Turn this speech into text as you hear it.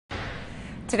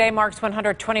Today marks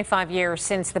 125 years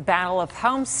since the Battle of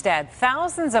Homestead.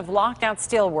 Thousands of locked out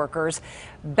steelworkers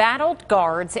battled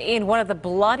guards in one of the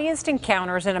bloodiest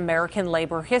encounters in American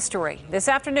labor history. This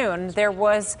afternoon, there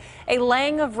was a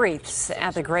laying of wreaths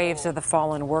at the graves of the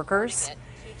fallen workers.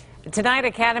 Tonight,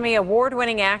 Academy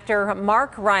Award-winning actor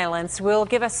Mark Rylance will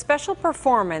give a special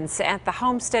performance at the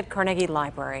Homestead Carnegie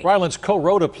Library. Rylance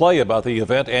co-wrote a play about the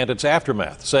event and its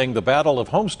aftermath, saying the Battle of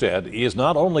Homestead is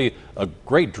not only a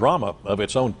great drama of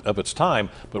its time,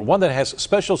 but one that has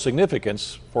special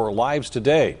significance for lives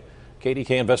today.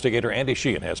 KDKA investigator Andy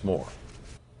Sheehan has more.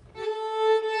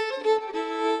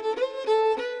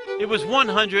 It was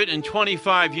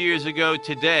 125 years ago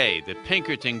today that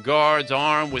Pinkerton guards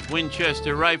armed with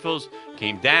Winchester rifles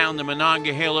came down the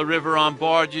Monongahela River on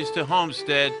barges to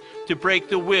Homestead to break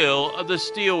the will of the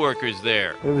steelworkers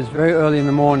there. It was very early in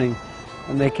the morning,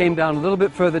 and they came down a little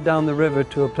bit further down the river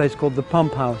to a place called the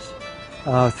Pump House,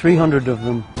 300 of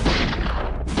them.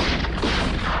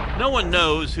 No one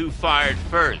knows who fired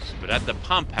first, but at the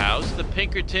Pump House, the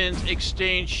Pinkertons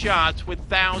exchanged shots with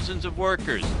thousands of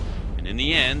workers. And in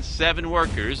the end, 7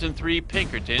 workers and 3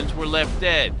 Pinkertons were left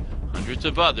dead, hundreds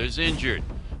of others injured.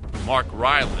 For Mark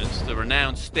Rylance, the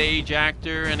renowned stage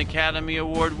actor and Academy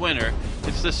Award winner,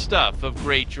 it's the stuff of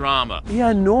great drama.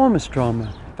 Yeah, enormous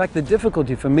drama. In fact, the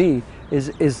difficulty for me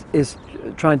is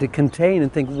trying to contain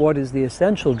and think what is the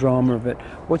essential drama of it.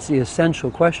 What's the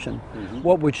essential question?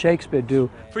 What would Shakespeare do?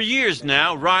 For years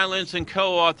now, Rylance and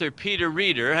co-author Peter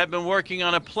Reeder have been working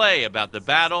on a play about the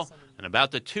battle and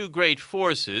about the two great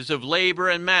forces of labor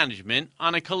and management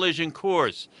on a collision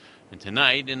course. And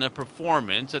tonight, in a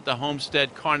performance at the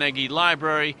Homestead Carnegie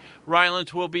Library,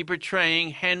 Rylance will be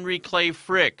portraying Henry Clay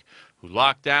Frick, who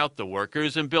locked out the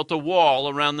workers and built a wall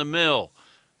around the mill.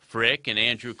 Frick and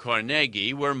Andrew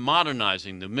Carnegie were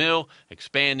modernizing the mill,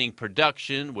 expanding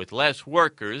production with less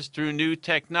workers through new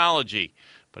technology.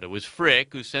 But it was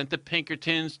Frick who sent the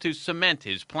Pinkertons to cement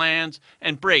his plans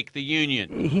and break the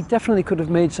union. He definitely could have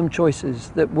made some choices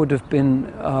that would have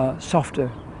been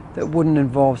softer, that wouldn't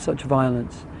involve such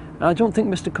violence. And I don't think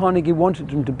Mr. Carnegie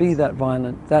wanted him to be that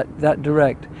violent, that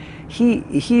direct.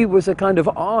 He was a kind of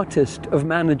artist of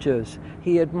managers.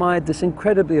 He admired this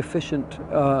incredibly efficient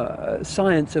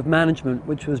science of management,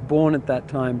 which was born at that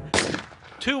time.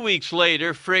 2 weeks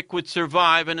later, Frick would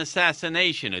survive an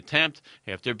assassination attempt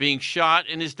after being shot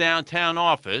in his downtown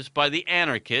office by the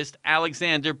anarchist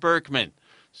Alexander Berkman.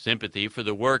 Sympathy for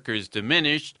the workers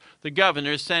diminished. The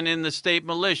governor sent in the state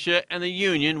militia and the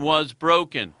union was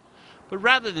broken. But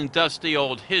rather than dusty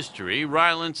old history,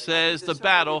 Rylance says the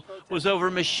battle was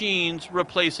over machines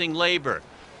replacing labor,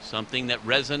 something that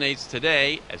resonates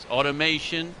today as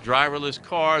automation, driverless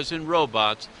cars, and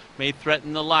robots may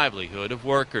threaten the livelihood of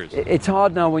workers. It's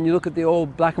hard now when you look at the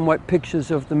old black and white pictures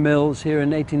of the mills here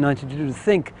in 1892 to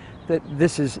think that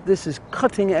this is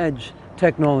cutting edge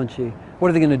technology. What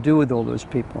are they going to do with all those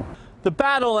people? The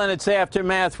battle and its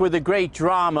aftermath were the great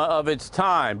drama of its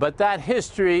time, but that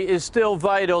history is still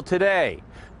vital today,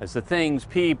 as the things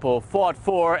people fought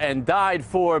for and died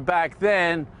for back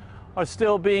then are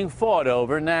still being fought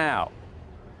over now.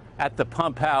 At the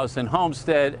Pump House in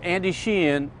Homestead, Andy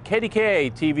Sheehan,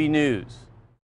 KDKA-TV News.